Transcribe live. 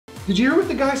Did you hear what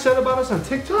the guy said about us on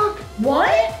TikTok?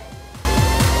 What?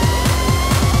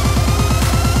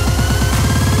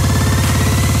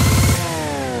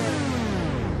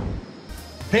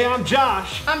 Hey, I'm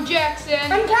Josh. I'm Jackson.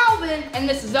 I'm Calvin. And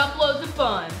this is Uploads of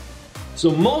Fun.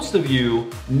 So most of you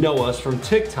know us from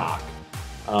TikTok.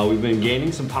 We've been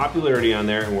gaining some popularity on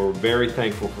there and we're very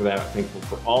thankful for that. Thankful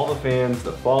for all the fans,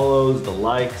 the follows, the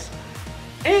likes,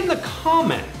 and the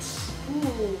comments.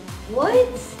 Ooh, what?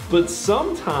 But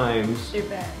sometimes, They're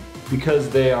bad. because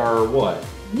they are what?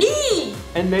 Me!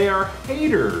 And they are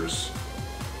haters.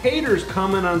 Haters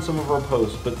comment on some of our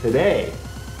posts, but today,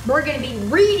 We're gonna be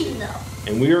reading them.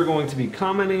 and we are going to be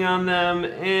commenting on them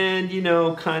and, you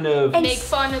know, kind of And Make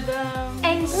fun of them.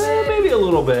 And maybe a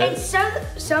little bit. And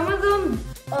some of them,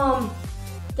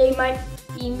 they might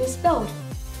be misspelled.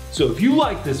 So if you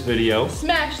like this video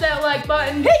Smash that like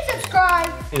button. Hit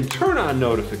subscribe. and turn on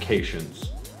notifications,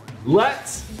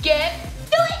 let's Get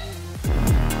Do it.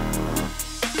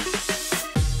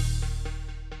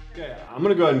 Okay, I'm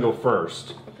gonna go ahead and go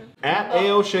first. At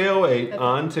AOShay08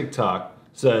 on TikTok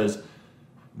says,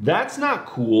 "That's not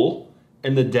cool,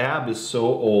 and the dab is so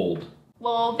old."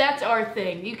 Well, that's our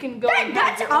thing. You can go. and have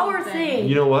That's your own our thing.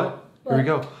 You know what? Here we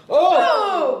go.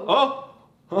 Oh!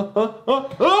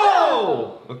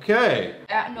 Oh! Okay.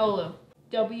 At Nolo.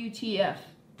 WTF.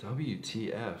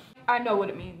 WTF. I know what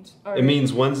it means. It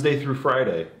means Wednesday through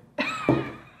Friday.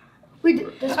 We I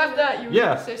thought you were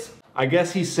Yeah. racist. I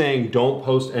guess he's saying don't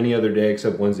post any other day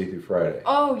except Wednesday through Friday.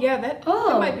 Oh yeah, that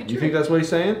might be true. You think that's what he's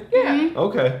saying? Yeah.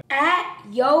 Okay. At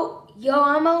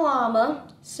I'm a llama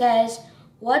says,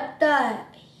 what the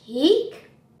heek?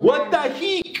 What the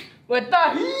heek? What the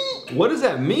heck? What does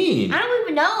that mean? I don't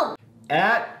even know.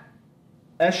 At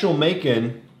Eshel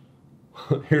Macon,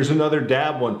 here's another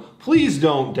dab one. Please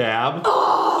don't dab.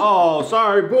 Oh,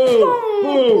 sorry. Boom.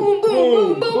 Boom.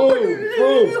 Boom. Boom.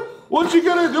 Boom. What you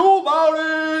gonna do about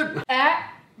it?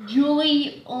 At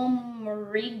Julie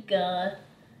Omriga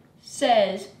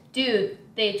says, dude,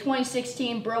 they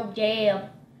 2016 broke jam.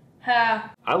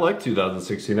 Ha. I like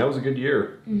 2016. That was a good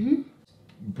year.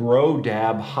 Bro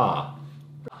dab ha.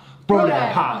 Bro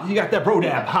dab ha. You got that bro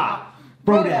dab ha.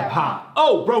 Bro dab ha.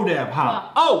 Oh, bro dab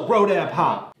ha. Oh, bro dab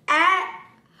ha. At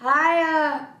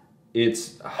hi,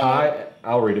 It's hi.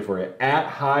 I'll read it for you. At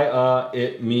hi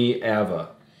it me Ava.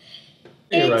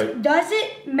 You're it right.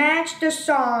 doesn't match the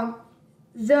song,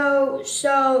 though,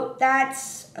 so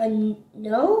that's a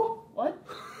no? What?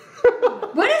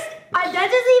 What is, that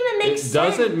doesn't even make It sense.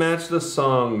 doesn't match the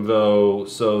song though,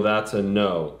 so that's a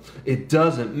no. It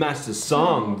doesn't match the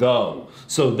song though,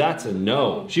 so that's a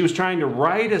no. She was trying to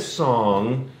write a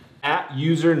song at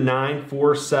user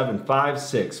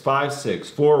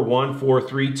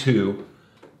 94756564142.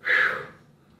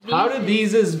 How did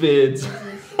these as vids?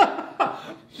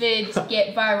 Vids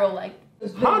get viral like.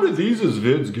 How did these as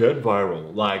vids get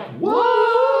viral? Like what?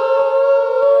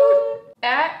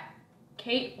 At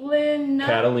Catalina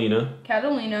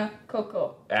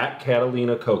Coco. At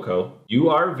Catalina Coco. You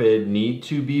are vid need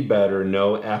to be better.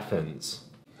 No effins.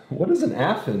 What is an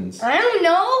effins? I don't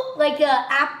know, like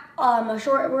a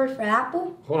short word for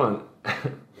apple. Hold on.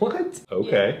 What?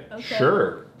 Okay. Yeah, okay.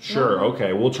 Sure.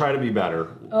 Okay. We'll try to be better.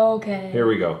 Okay. Here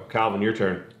we go. Calvin, your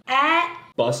turn. At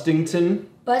Bustington.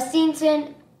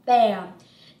 Fam,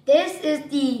 this is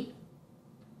the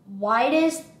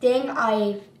whitest thing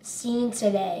I've seen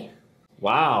today.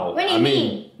 Wow. What do you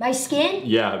mean? My skin?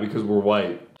 Yeah, because we're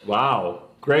white. Wow.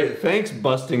 Great. Thanks,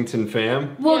 Bustington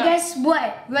fam. Well, Yeah. guess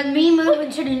what? When we move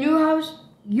into the new house,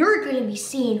 you're gonna be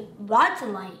seeing lots of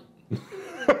light.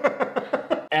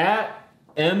 At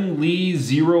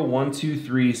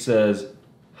mlee0123 says,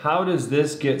 how does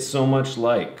this get so much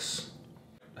likes?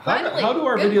 Finally, How do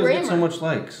our good videos get so grammar. much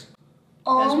likes?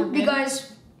 we're good.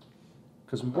 Because,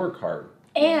 Because we work hard.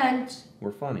 and,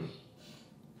 We're funny.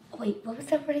 wait, what was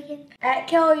that word again? At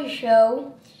Kelly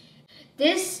Show,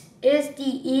 this is the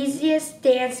easiest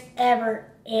dance ever,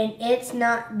 and it's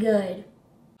not good.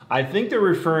 I think they're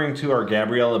referring to our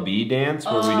Gabriella B dance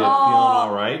where we did Feeling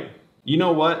All Right. You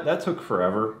know what? That took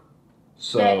forever.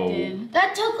 So, That did.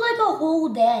 That took like a whole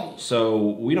day. so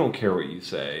we don't care what you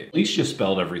say. At least you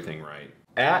spelled everything right.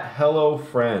 At Hello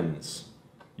Friends.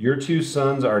 Your two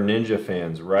sons are Ninja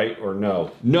fans, right or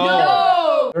no?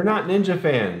 No! They're not Ninja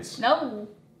fans. No.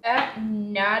 At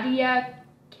Nadia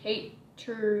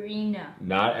Katerina.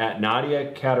 Not at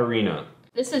Nadia Katerina.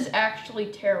 This is actually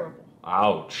terrible.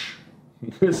 Ouch.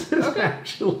 This is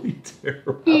actually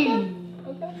terrible. Okay,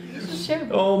 this is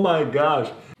terrible. Oh my gosh.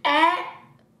 At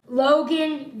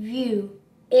Logan View,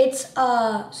 it's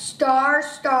a star.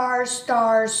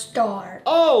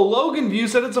 Oh, Logan View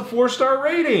said it's a 4-star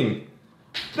rating.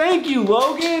 Thank you,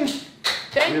 Logan.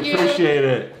 Thank We you. appreciate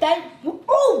it.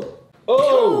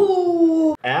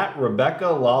 Oh! At Rebecca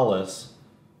Lawless,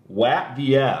 WAP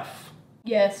the F.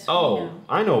 Yes. we Oh, know.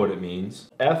 I know what it means.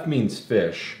 F means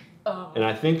fish. Oh. And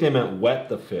I think they meant wet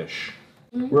the fish.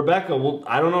 Rebecca,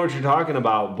 I don't know what you're talking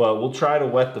about, but we'll try to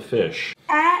wet the fish.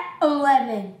 At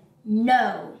 11,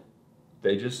 no.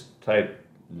 They just type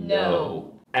no.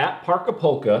 No. At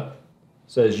Parkapolka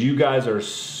says, you guys are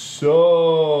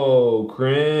so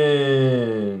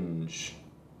cringe.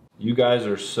 You guys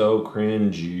are so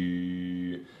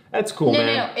cringy. That's cool, man.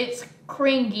 No, it's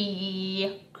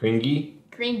cringy. Cringy?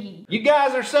 Cringy. You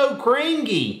guys are so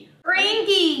cringy.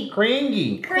 Cringy.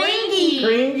 Cringy. Cringy.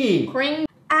 Cringy. Cring.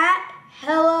 At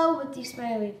hello with the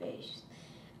smiley face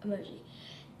emoji.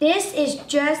 This is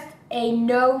just a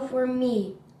no for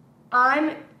me.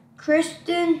 I'm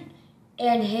Christian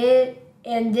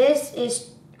and this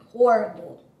is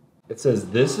horrible. It says,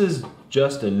 this is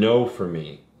just a no for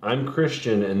me. I'm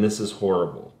Christian and this is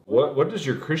horrible. What does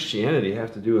your Christianity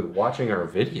have to do with watching our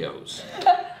videos?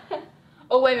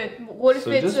 Oh wait a minute. What if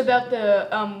So it's just- about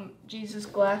the Jesus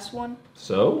glass one?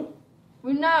 So?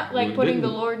 We're not like We putting the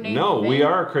didn't- Lord name. No, in we vain.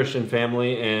 are a Christian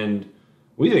family and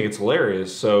we think it's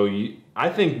hilarious. So I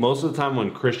think most of the time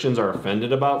when Christians are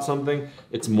offended about something,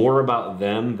 it's more about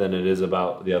them than it is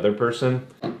about the other person.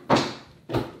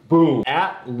 Boom.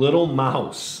 At Little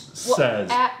Mouse Well, says.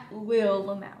 at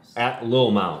Lil Mouse. At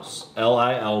Lil Mouse.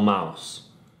 L-I-L Mouse.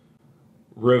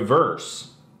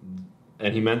 Reverse.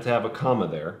 And he meant to have a comma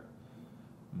there.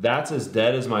 That's as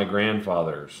dead as my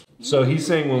grandfather's. So he's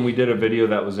saying when we did a video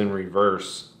that was in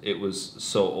reverse, it was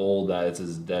so old that it's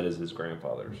as dead as his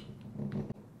grandfather's.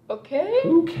 Okay.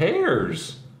 Who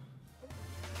cares?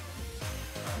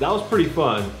 That was pretty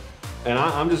fun. And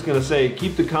I'm just gonna say,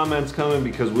 keep the comments coming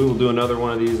because we will do another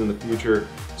one of these in the future.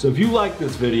 So if you like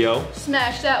this video,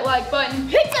 Smash that like button.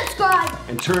 Hit subscribe.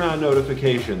 and turn on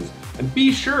notifications. And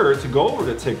be sure to go over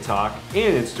to TikTok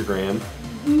and Instagram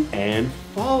and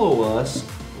follow us.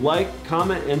 Like,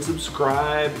 comment, and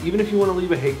subscribe. Even if you want to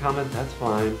leave a hate comment, that's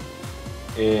fine.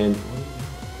 And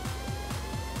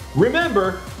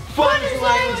remember, fun is the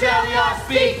language that we all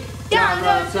speak.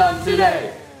 Download some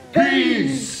today.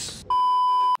 Peace.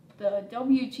 The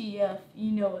WTF,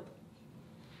 you know it.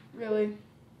 Really?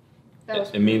 That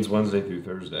was It means Wednesday through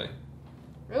Thursday.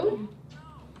 really?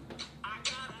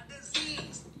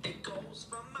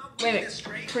 Wait a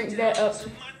minute. Crank that up.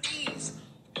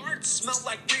 Heart smell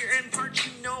like beer and heart,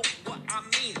 you know what I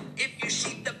mean. If you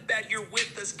sheet the bed, you're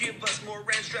with us. Give us more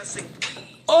ranch dressing, please.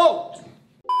 Oh!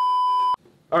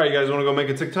 All right, you guys want to go make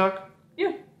a TikTok?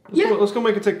 Yeah. Let's go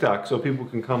make a TikTok so people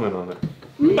can comment on it.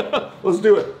 Let's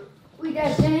do it. Wait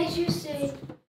guys, didn't you